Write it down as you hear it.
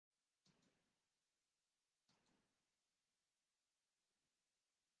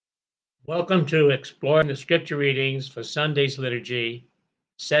Welcome to Exploring the Scripture Readings for Sunday's Liturgy,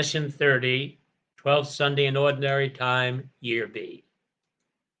 Session 30, 12th Sunday in Ordinary Time, Year B.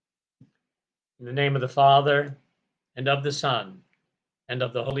 In the name of the Father, and of the Son, and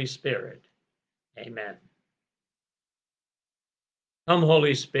of the Holy Spirit. Amen. Come,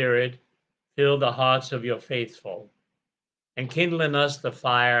 Holy Spirit, fill the hearts of your faithful, and kindle in us the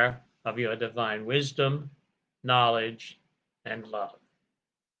fire of your divine wisdom, knowledge, and love.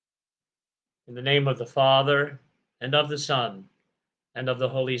 In the name of the Father, and of the Son, and of the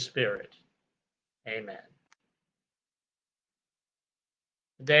Holy Spirit. Amen.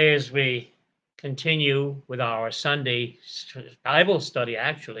 Today, as we continue with our Sunday Bible study,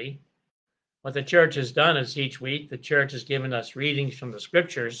 actually, what the church has done is each week the church has given us readings from the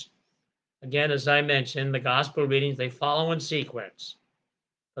scriptures. Again, as I mentioned, the gospel readings, they follow in sequence.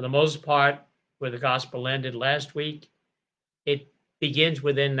 For the most part, where the gospel ended last week, it begins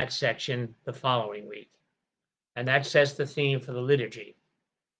within that section the following week. And that sets the theme for the liturgy.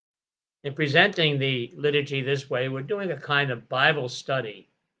 In presenting the liturgy this way, we're doing a kind of Bible study,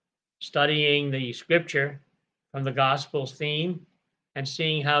 studying the scripture from the gospel's theme and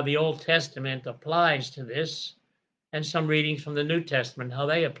seeing how the Old Testament applies to this, and some readings from the New Testament, how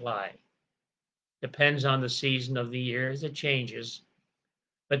they apply. Depends on the season of the year as it changes.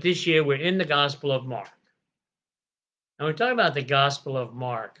 But this year we're in the Gospel of Mark. And we're talking about the Gospel of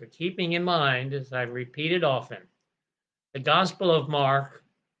Mark, keeping in mind, as I've repeated often, the Gospel of Mark,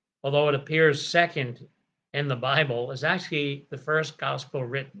 although it appears second in the Bible, is actually the first gospel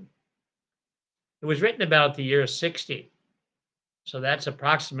written. It was written about the year 60. So that's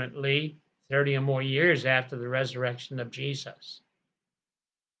approximately 30 or more years after the resurrection of Jesus.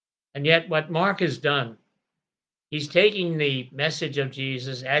 And yet what Mark has done, he's taking the message of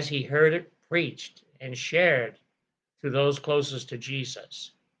Jesus as he heard it preached and shared to those closest to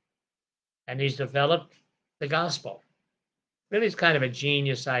Jesus. And he's developed the gospel. Really, it's kind of a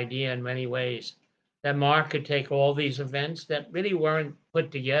genius idea in many ways, that Mark could take all these events that really weren't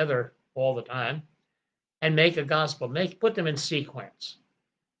put together all the time and make a gospel, put them in sequence.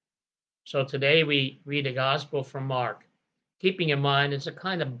 So today we read a gospel from Mark, keeping in mind it's a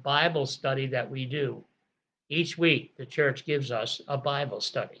kind of Bible study that we do. Each week, the church gives us a Bible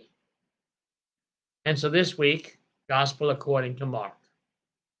study. And so this week, Gospel according to Mark.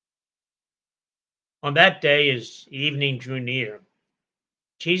 On that day, as evening drew near,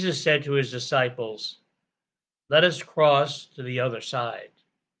 Jesus said to his disciples, "Let us cross to the other side."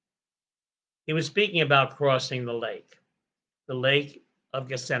 He was speaking about crossing the lake of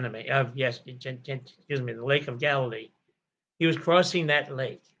Gethsemane, the Lake of Galilee. He was crossing that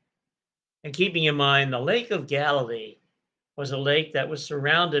lake. And keeping in mind, the Lake of Galilee was a lake that was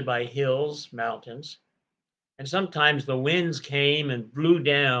surrounded by hills, mountains, and sometimes the winds came and blew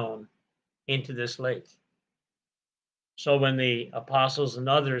down into this lake. So when the apostles and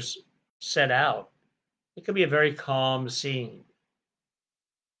others set out, it could be a very calm scene.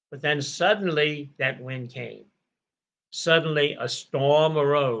 But then suddenly that wind came. Suddenly a storm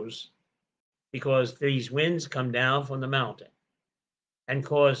arose because these winds come down from the mountain and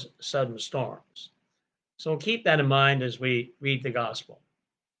cause sudden storms. So keep that in mind as we read the gospel.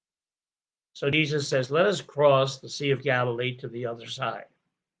 So Jesus says, "Let us cross the Sea of Galilee to the other side."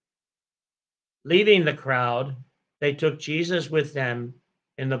 Leaving the crowd, they took Jesus with them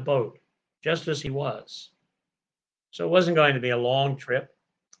in the boat, just as he was. So it wasn't going to be a long trip,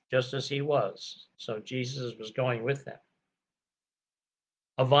 just as he was. So Jesus was going with them.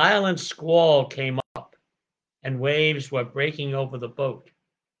 A violent squall came up, and waves were breaking over the boat,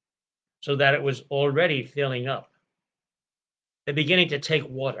 so that it was already filling up. They're beginning to take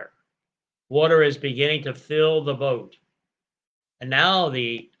water. Water is beginning to fill the boat. And now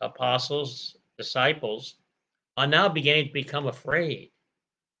the apostles, disciples, are now beginning to become afraid.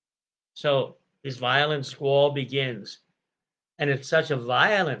 So this violent squall begins. And it's such a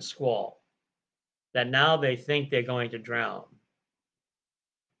violent squall that now they think they're going to drown.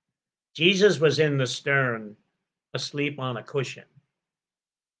 Jesus was in the stern, asleep on a cushion.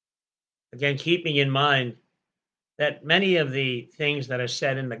 Again, keeping in mind that many of the things that are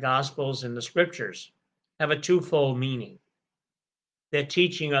said in the Gospels and the Scriptures have a twofold meaning. They're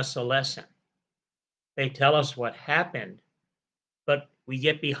teaching us a lesson. They tell us what happened, but we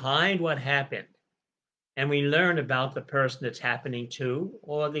get behind what happened and we learn about the person it's happening to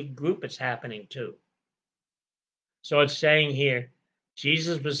or the group it's happening to. So it's saying here,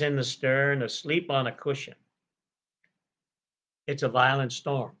 Jesus was in the stern, asleep on a cushion. It's a violent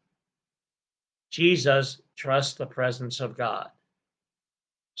storm. Jesus trusts the presence of God.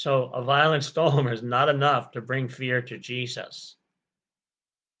 So a violent storm is not enough to bring fear to Jesus.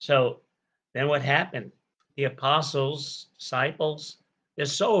 So Then what happened? The apostles, disciples, they're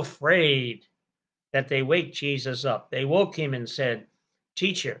so afraid that they wake Jesus up. They woke him and said,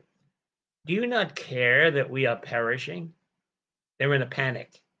 "Teacher, do you not care that we are perishing?" They're in a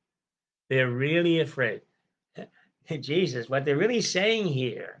panic. They're really afraid. Jesus, what they're really saying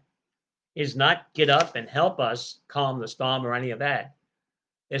here is not get up and help us calm the storm or any of that.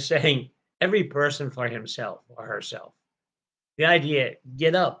 They're saying every person for himself or herself. The idea,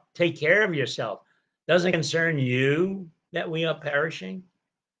 get up, take care of yourself. Doesn't concern you that we are perishing.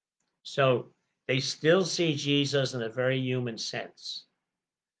 So they still see Jesus in a very human sense.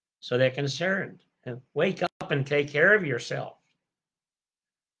 So they're concerned. And wake up and take care of yourself.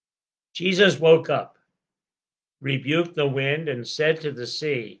 Jesus woke up, rebuked the wind, and said to the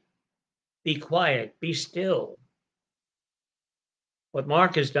sea, "Be quiet, be still." What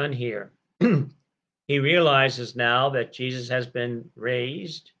Mark has done here, he realizes now that Jesus has been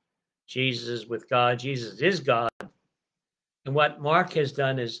raised. Jesus is with God. Jesus is God. And what Mark has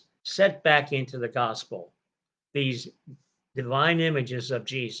done is set back into the gospel these divine images of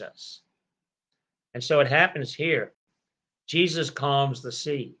Jesus. And so it happens here. Jesus calms the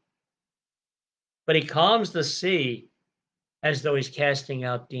sea, but he calms the sea as though he's casting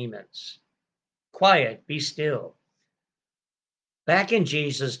out demons. Quiet, be still. Back in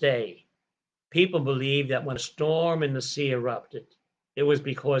Jesus' day, people believed that when a storm in the sea erupted, it was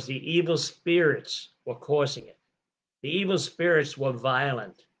because the evil spirits were causing it. The evil spirits were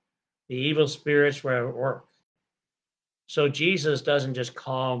violent. The evil spirits were at work. So Jesus doesn't just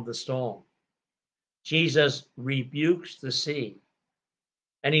calm the storm. Jesus rebukes the sea.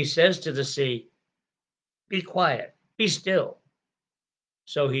 And he says to the sea, "Be quiet, be still."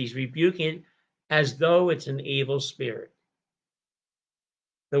 So he's rebuking it as though it's an evil spirit.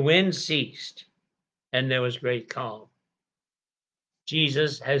 The wind ceased, and there was great calm.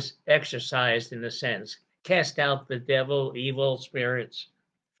 Jesus has exorcised, in a sense, cast out the devil, evil spirits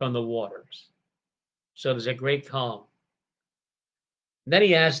from the waters. So there's a great calm. And then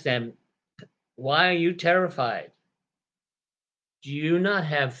he asked them, "Why are you terrified? Do you not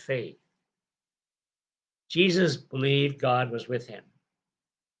have faith?" Jesus believed God was with him.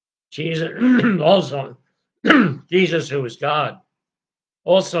 Jesus also, Jesus, who is God,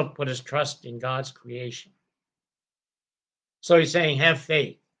 also put his trust in God's creation. So he's saying, have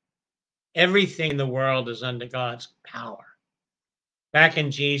faith. Everything in the world is under God's power. Back in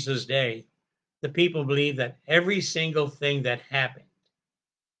Jesus' day, the people believed that every single thing that happened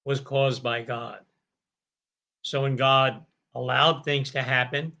was caused by God. So when God allowed things to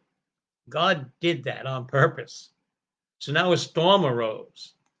happen, God did that on purpose. So now a storm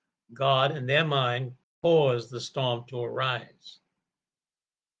arose. God, in their mind, caused the storm to arise.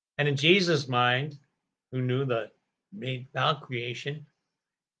 And in Jesus' mind, who knew the made about creation,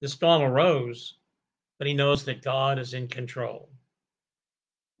 the storm arose, but he knows that God is in control.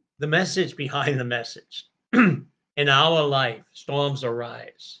 The message behind the message. In our life, storms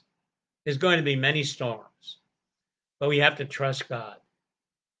arise. There's going to be many storms, but we have to trust God.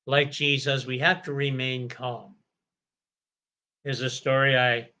 Like Jesus, we have to remain calm. There's a story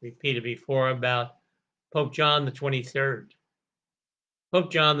I repeated before about Pope John the 23rd.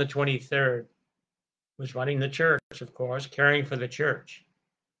 Pope John the 23rd was running the church, of course, caring for the church.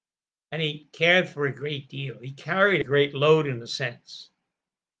 And he cared for a great deal. He carried a great load in a sense.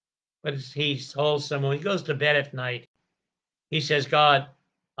 But as he told someone, he goes to bed at night. He says, "God,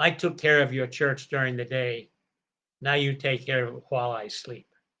 I took care of your church during the day. Now you take care of it while I sleep."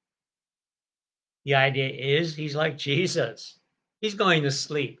 The idea is he's like Jesus. He's going to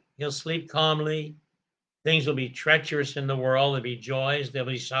sleep. He'll sleep calmly. Things will be treacherous in the world. There'll be joys, there'll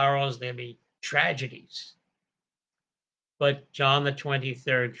be sorrows, there'll be tragedies. But John the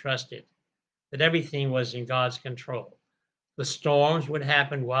 23rd trusted that everything was in God's control. The storms would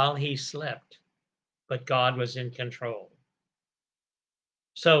happen while he slept, but God was in control.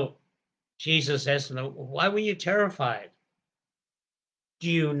 So Jesus says to them, "Why were you terrified?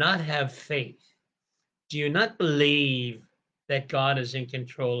 Do you not have faith? Do you not believe that God is in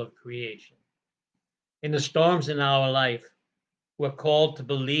control of creation?" In the storms in our life, we're called to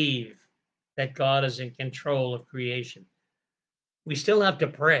believe that God is in control of creation. We still have to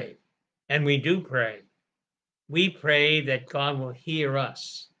pray, and we do pray. We pray that God will hear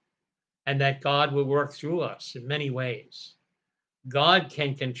us and that God will work through us in many ways. God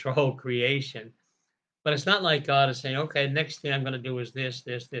can control creation, but it's not like God is saying, "Okay, next thing I'm going to do is this,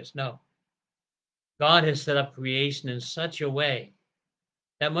 this, this." No. God has set up creation in such a way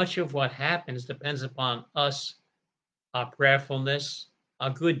that much of what happens depends upon us, our prayerfulness, our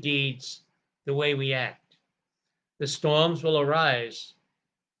good deeds, the way we act. The storms will arise,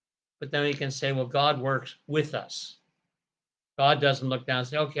 But then we can say, well, God works with us. God doesn't look down and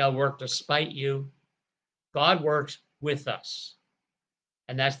say, okay, I'll work to spite you. God works with us.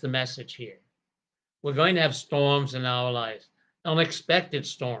 And that's the message here. We're going to have storms in our lives, unexpected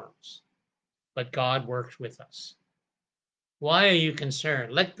storms, but God works with us. Why are you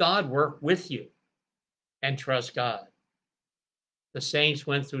concerned? Let God work with you and trust God. The saints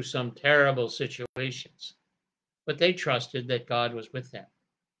went through some terrible situations, but they trusted that God was with them.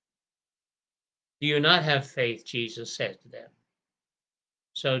 Do you not have faith? Jesus said to them.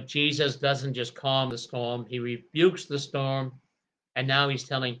 So Jesus doesn't just calm the storm, he rebukes the storm, and now he's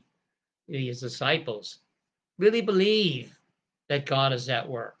telling his disciples, really believe that God is at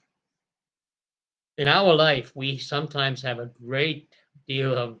work. In our life, we sometimes have a great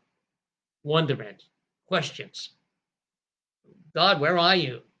deal of wonderment, questions. God, where are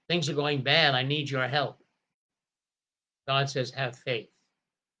you? Things are going bad. I need your help. God says, have faith.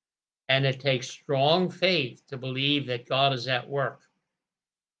 And it takes strong faith to believe that God is at work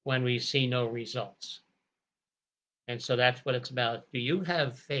when we see no results. And so that's what it's about. Do you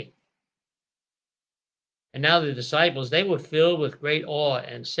have faith? And now the disciples, they were filled with great awe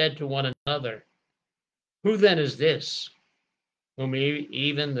and said to one another, who then is this, whom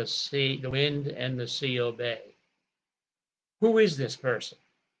even the sea, the wind and the sea obey? Who is this person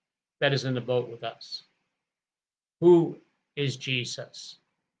that is in the boat with us? Who is Jesus?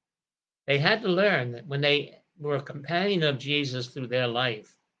 They had to learn that when they were a companion of Jesus through their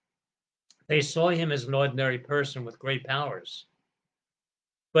life, they saw him as an ordinary person with great powers.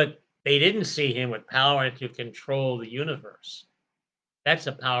 But they didn't see him with power to control the universe. That's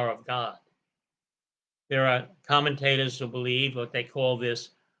the power of God. There are commentators who believe what they call this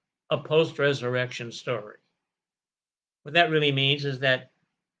a post-resurrection story. What that really means is that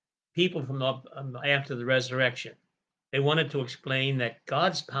people from after the resurrection, they wanted to explain that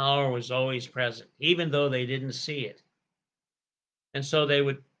God's power was always present, even though they didn't see it. And so they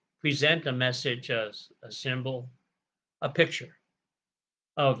would present a message as a symbol, a picture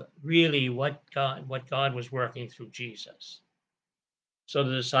of really what God was working through Jesus. So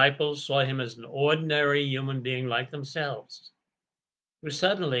the disciples saw him as an ordinary human being like themselves, who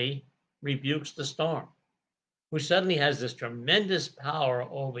suddenly rebukes the storm, who suddenly has this tremendous power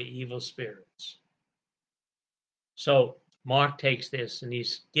over evil spirits. So Mark takes this and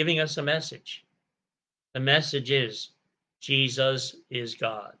he's giving us a message. The message is Jesus is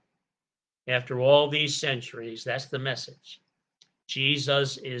God. After all these centuries, that's the message.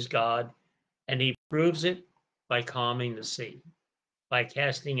 Jesus is God, and he proves it by calming the sea, by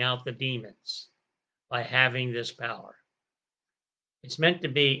casting out the demons, by having this power. It's meant to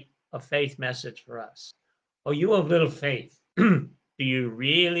be a faith message for us. Oh, you have little faith. Do you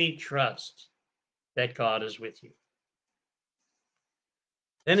really trust that God is with you?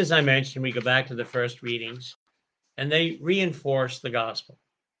 Then, as I mentioned, we go back to the first readings, and they reinforce the gospel.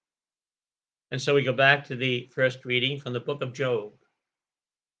 And so we go back to the first reading from the book of Job.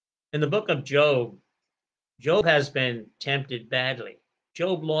 In the book of Job, Job has been tempted badly.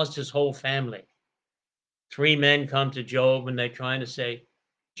 Job lost his whole family. 3 men come to Job and they're trying to say,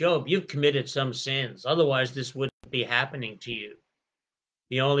 Job, you've committed some sins. Otherwise, this wouldn't be happening to you.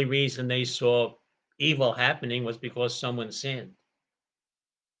 The only reason they saw evil happening was because someone sinned.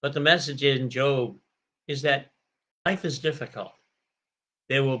 But the message in Job is that life is difficult.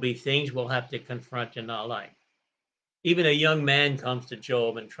 There will be things we'll have to confront in our life. Even a young man comes to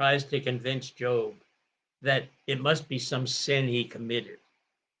Job and tries to convince Job that it must be some sin he committed.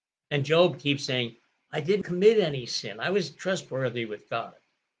 And Job keeps saying, I didn't commit any sin. I was trustworthy with God.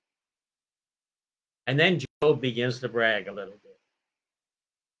 And then Job begins to brag a little bit.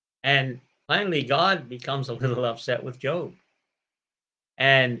 And finally, God becomes a little upset with Job.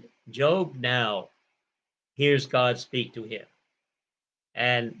 And Job now hears God speak to him.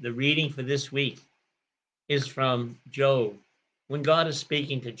 And the reading for this week is from Job, when God is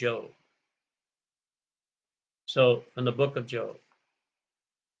speaking to Job. So, from the book of Job.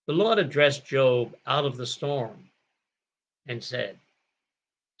 The Lord addressed Job out of the storm and said,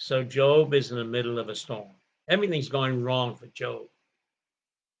 so Job is in the middle of a storm. Everything's going wrong for Job.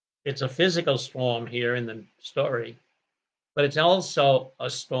 It's a physical storm here in the story, but it's also a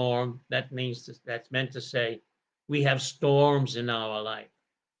storm that's meant to say we have storms in our life.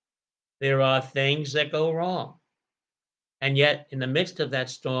 There are things that go wrong. And yet, in the midst of that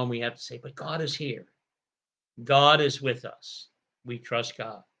storm, we have to say, but God is here. God is with us. We trust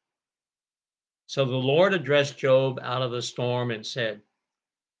God. So the Lord addressed Job out of the storm and said,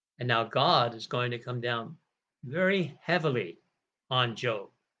 and now God is going to come down very heavily on Job.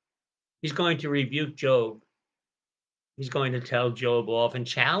 He's going to rebuke Job He's going to tell Job off and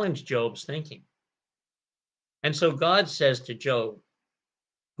challenge Job's thinking. And so God says to Job,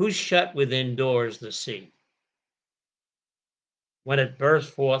 who shut within doors the sea when it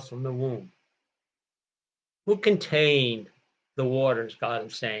burst forth from the womb? Who contained the waters, God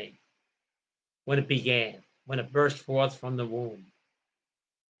is saying, when it began, when it burst forth from the womb?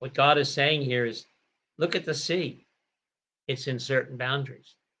 What God is saying here is, look at the sea. It's in certain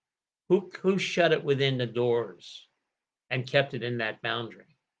boundaries. Who shut it within the doors and kept it in that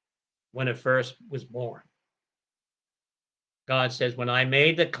boundary when it first was born? God says, when I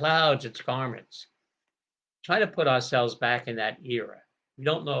made the clouds its garments. Try to put ourselves back in that era. We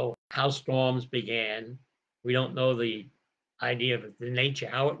don't know how storms began. We don't know the idea of the nature,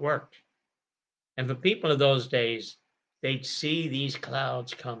 how it worked. And for people of those days, they'd see these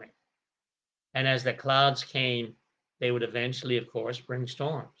clouds coming. And as the clouds came, they would eventually, of course, bring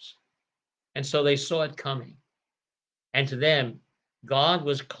storms. And so they saw it coming. And to them, God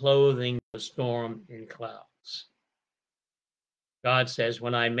was clothing the storm in clouds. God says,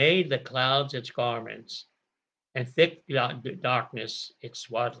 when I made the clouds its garments and thick darkness its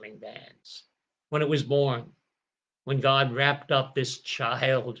swaddling bands. When it was born, when God wrapped up this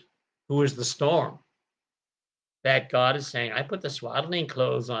child who was the storm, that God is saying, I put the swaddling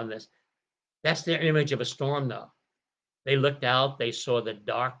clothes on this. That's their image of a storm, though. They looked out, they saw the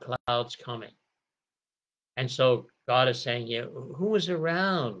dark clouds coming. And so God is saying here, who was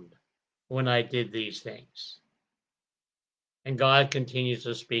around when I did these things? And God continues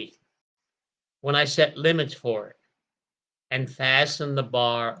to speak. When I set limits for it and fastened the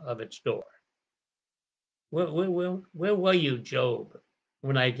bar of its door. Where were you, Job,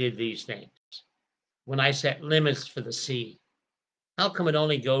 when I did these things? When I set limits for the sea? How come it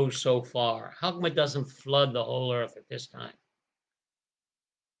only goes so far? How come it doesn't flood the whole earth at this time?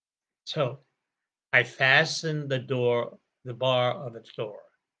 So I fastened the bar of its door.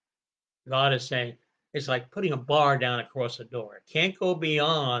 God is saying, it's like putting a bar down across a door. It can't go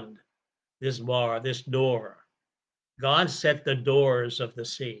beyond this bar, this door. God set the doors of the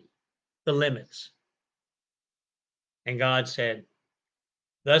sea, the limits. And God said,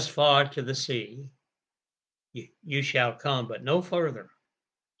 thus far to the sea, you shall come, but no further.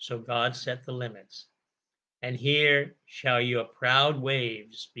 So God set the limits. And here shall your proud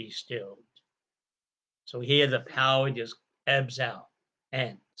waves be stilled. So here the power just ebbs out,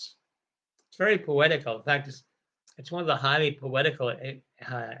 ends. It's very poetical. In fact, it's one of the highly poetical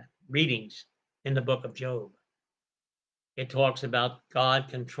readings in the book of Job. It talks about God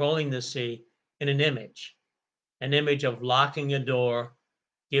controlling the sea in an image of locking a door,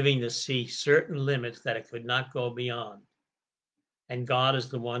 giving the sea certain limits that it could not go beyond. And God is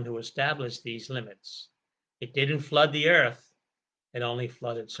the one who established these limits. It didn't flood the earth, it only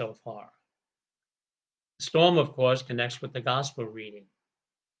flooded so far. The storm, of course, connects with the gospel reading.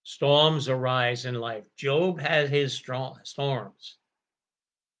 Storms arise in life. Job had his storms.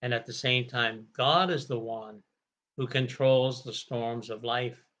 And at the same time, God is the one who controls the storms of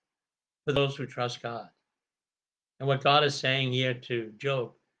life for those who trust God. And what God is saying here to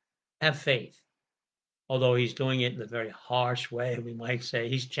Job, have faith. Although he's doing it in a very harsh way, we might say,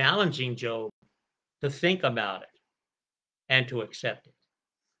 he's challenging Job to think about it and to accept it.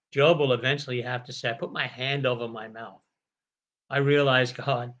 Job will eventually have to say, I put my hand over my mouth. I realize,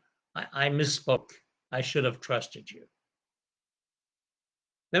 God, I misspoke. I should have trusted you.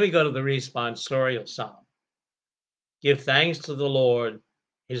 Then we go to the responsorial psalm. Give thanks to the Lord,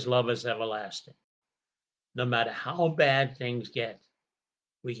 his love is everlasting. No matter how bad things get,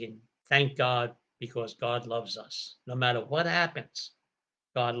 we can thank God because God loves us. No matter what happens,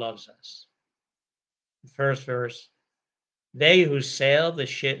 God loves us. The first verse, they who sail the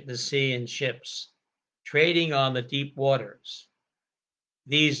sea in ships, trading on the deep waters,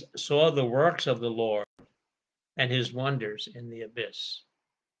 these saw the works of the Lord and his wonders in the abyss.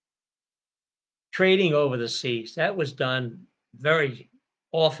 Trading over the seas, that was done very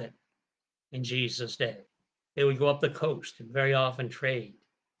often in Jesus' day. They would go up the coast and very often trade.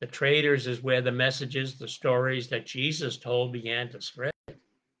 The traders is where the messages, the stories that Jesus told began to spread.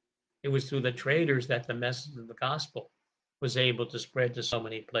 It was through the traders that the message of the gospel was able to spread to so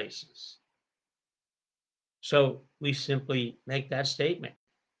many places. So we simply make that statement.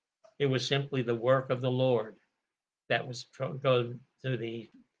 It was simply the work of the Lord that was going to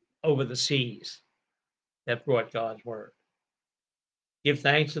over the seas that brought God's word. Give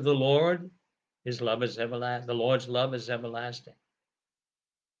thanks to the Lord. His love is everlasting. The Lord's love is everlasting.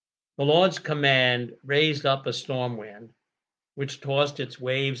 The Lord's command raised up a storm wind, which tossed its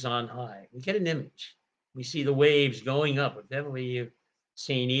waves on high. We get an image. We see the waves going up. If ever you've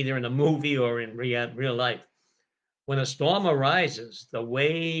seen either in a movie or in real life, When a storm arises, the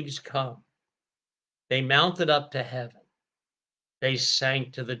waves come. They mounted up to heaven. They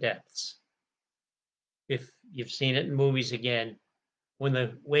sank to the depths. If you've seen it in movies again, when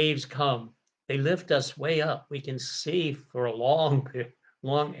the waves come, they lift us way up. We can see for a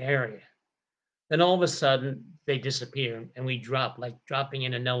long area. Then all of a sudden, they disappear and we drop like dropping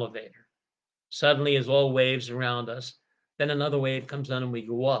in an elevator. Suddenly, as all waves around us, then another wave comes on and we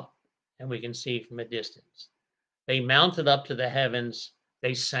go up and we can see from a distance. They mounted up to the heavens,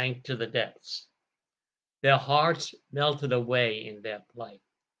 they sank to the depths. Their hearts melted away in their plight.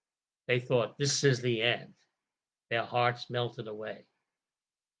 They thought, this is the end. Their hearts melted away.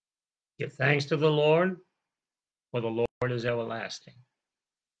 Give thanks to the Lord, for the Lord is everlasting.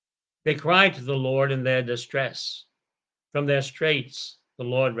 They cried to the Lord in their distress. From their straits, the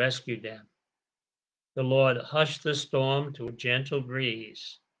Lord rescued them. The Lord hushed the storm to a gentle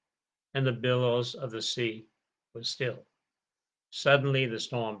breeze, and the billows of the sea were still. Suddenly, the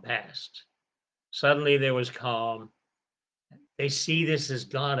storm passed. Suddenly, there was calm. They see this as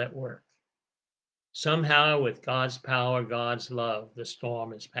God at work. Somehow, with God's power, God's love, the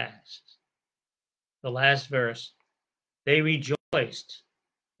storm is past. The last verse, they rejoiced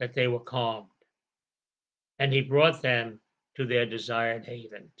that they were calmed, and he brought them to their desired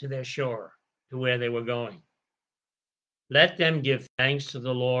haven, to their shore, to where they were going. Let them give thanks to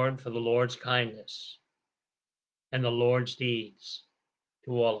the Lord for the Lord's kindness and the Lord's deeds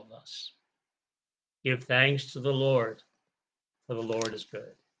to all of us. Give thanks to the Lord, for the Lord is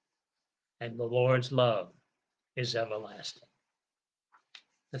good, and the Lord's love is everlasting.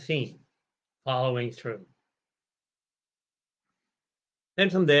 The theme, following through. Then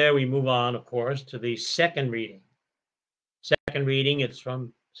from there, we move on, of course, to the second reading. Second reading, it's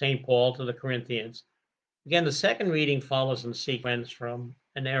from St. Paul to the Corinthians. Again, the second reading follows in sequence from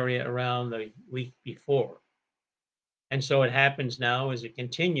an area around the week before. And so it happens now as it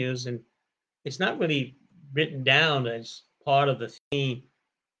continues, and it's not really written down as part of the theme,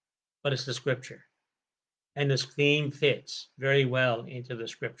 but it's the scripture. And this theme fits very well into the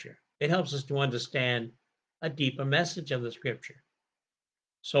scripture. It helps us to understand a deeper message of the scripture.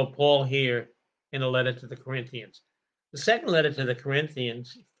 So Paul here in a letter to the Corinthians. The second letter to the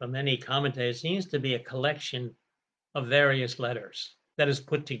Corinthians, from many commentators, seems to be a collection of various letters that is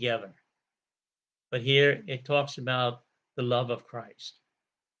put together. But here it talks about the love of Christ.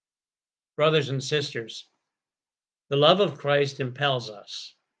 Brothers and sisters, the love of Christ impels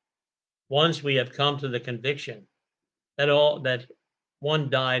us. Once we have come to the conviction that one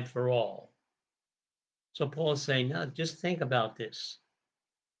died for all. So Paul is saying, now just think about this.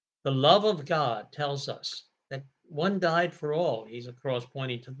 The love of God tells us that one died for all. He's, of course,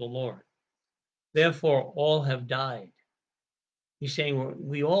 pointing to the Lord. Therefore, all have died. He's saying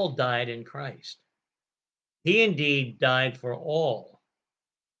we all died in Christ. He indeed died for all,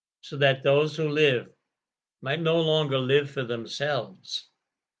 so that those who live might no longer live for themselves,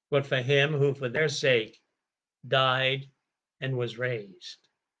 but for him who for their sake died and was raised.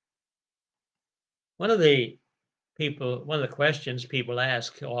 One of the questions people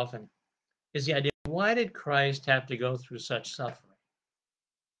ask often is the idea, why did Christ have to go through such suffering?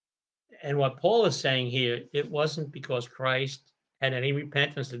 And what Paul is saying here, it wasn't because Christ had any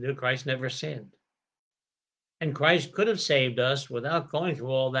repentance to do. Christ never sinned. And Christ could have saved us without going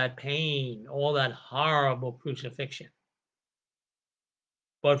through all that pain, all that horrible crucifixion.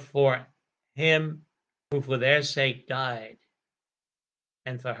 But for him who for their sake died,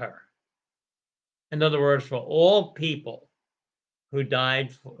 and for her. In other words, for all people who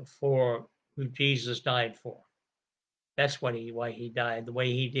died for who Jesus died for. That's why he died the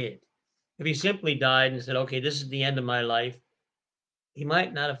way he did. If he simply died and said, okay, this is the end of my life, he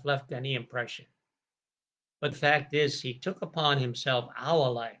might not have left any impression. But the fact is, he took upon himself our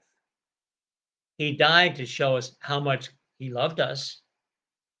life. He died to show us how much he loved us,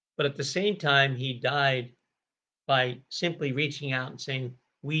 but at the same time, he died by simply reaching out and saying,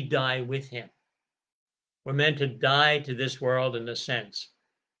 we die with him. We're meant to die to this world in a sense.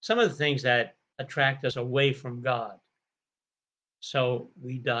 Some of the things that attract us away from God. So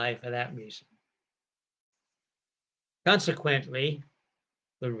we die for that reason. Consequently,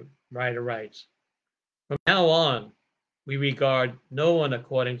 the writer writes, from now on, we regard no one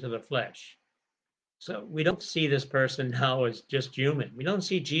according to the flesh. So we don't see this person now as just human. We don't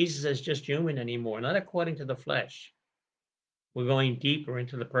see Jesus as just human anymore, not according to the flesh. We're going deeper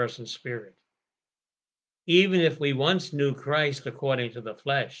into the person's spirit. Even if we once knew Christ according to the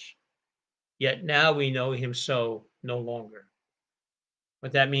flesh, yet now we know him so no longer.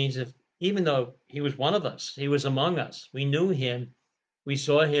 What that means, if even though he was one of us, he was among us, we knew him, we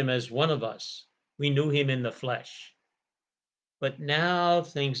saw him as one of us, We knew him in the flesh. But now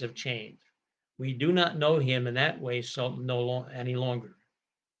things have changed. We do not know him in that way any longer.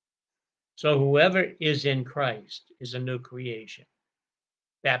 So whoever is in Christ is a new creation.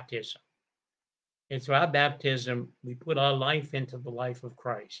 Baptism. And through our baptism, we put our life into the life of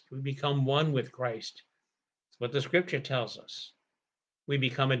Christ. We become one with Christ. That's what the scripture tells us. We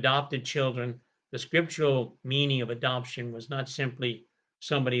become adopted children. The scriptural meaning of adoption was not simply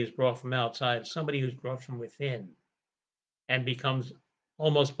somebody who's brought from outside, somebody who's brought from within and becomes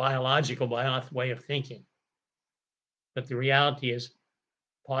almost biological by our way of thinking. But the reality is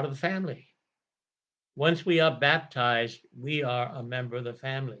part of the family. Once we are baptized, we are a member of the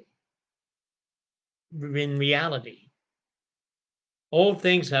family. In reality, old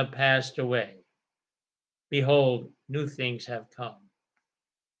things have passed away. Behold, new things have come.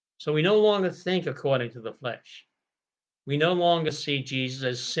 So we no longer think according to the flesh. We no longer see Jesus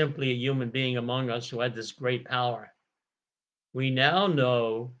as simply a human being among us who had this great power. We now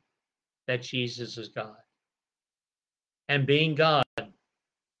know that Jesus is God. And being God,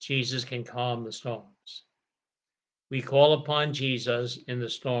 Jesus can calm the storms. We call upon Jesus in the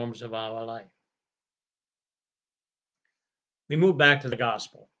storms of our life. We move back to the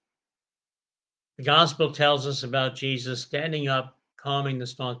gospel. The gospel tells us about Jesus standing up, calming the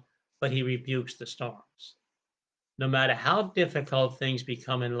storm, but he rebukes the storms. No matter how difficult things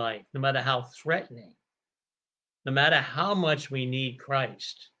become in life, no matter how threatening, no matter how much we need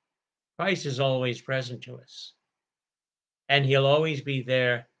Christ, Christ is always present to us. And he'll always be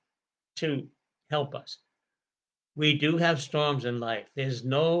there to help us. We do have storms in life. There's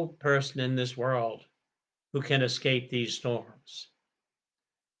no person in this world who can escape these storms.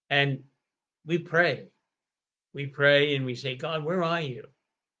 And we pray. We pray and we say, God, where are you?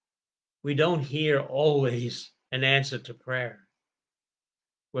 We don't hear always an answer to prayer.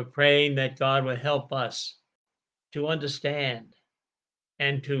 We're praying that God will help us to understand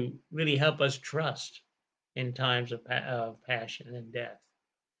and to really help us trust in times of passion and death.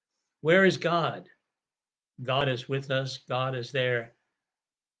 Where is God? God is with us. God is there.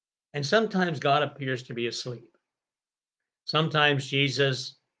 And sometimes God appears to be asleep. Sometimes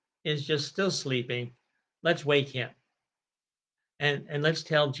Jesus is just still sleeping. Let's wake him. And let's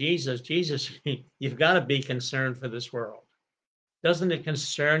tell Jesus, you've got to be concerned for this world. Doesn't it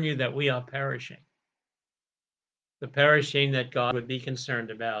concern you that we are perishing? The perishing that God would be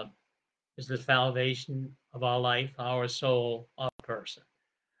concerned about is the salvation of our life, our soul, our person.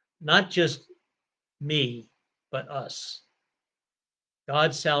 Not just me, but us.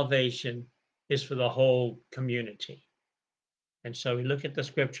 God's salvation is for the whole community. And so we look at the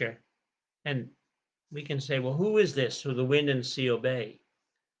scripture and we can say, well, who is this who the wind and sea obey?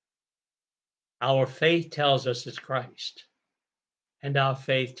 Our faith tells us it's Christ. And our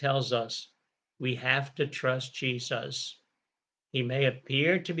faith tells us we have to trust Jesus. He may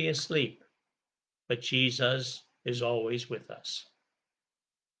appear to be asleep, but Jesus is always with us.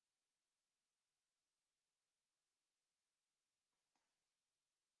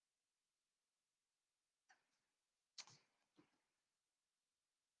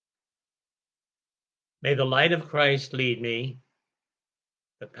 May the light of Christ lead me,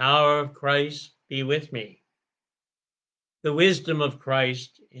 the power of Christ be with me, the wisdom of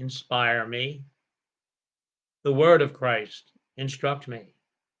Christ inspire me, the word of Christ instruct me,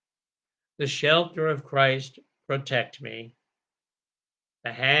 the shelter of Christ protect me,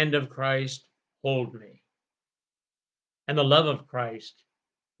 the hand of Christ hold me, and the love of Christ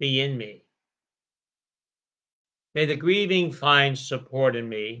be in me. May the grieving find support in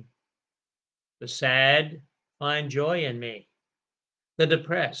me, the sad find joy in me, the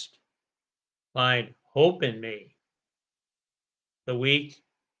depressed find hope in me, the weak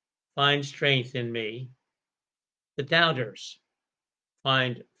find strength in me, the doubters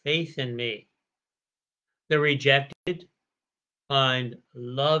find faith in me, the rejected find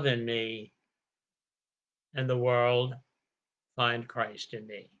love in me, and the world find Christ in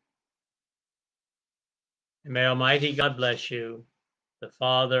me. And may Almighty God bless you, the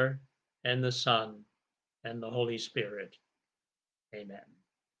Father and the Son and the Holy Spirit. Amen.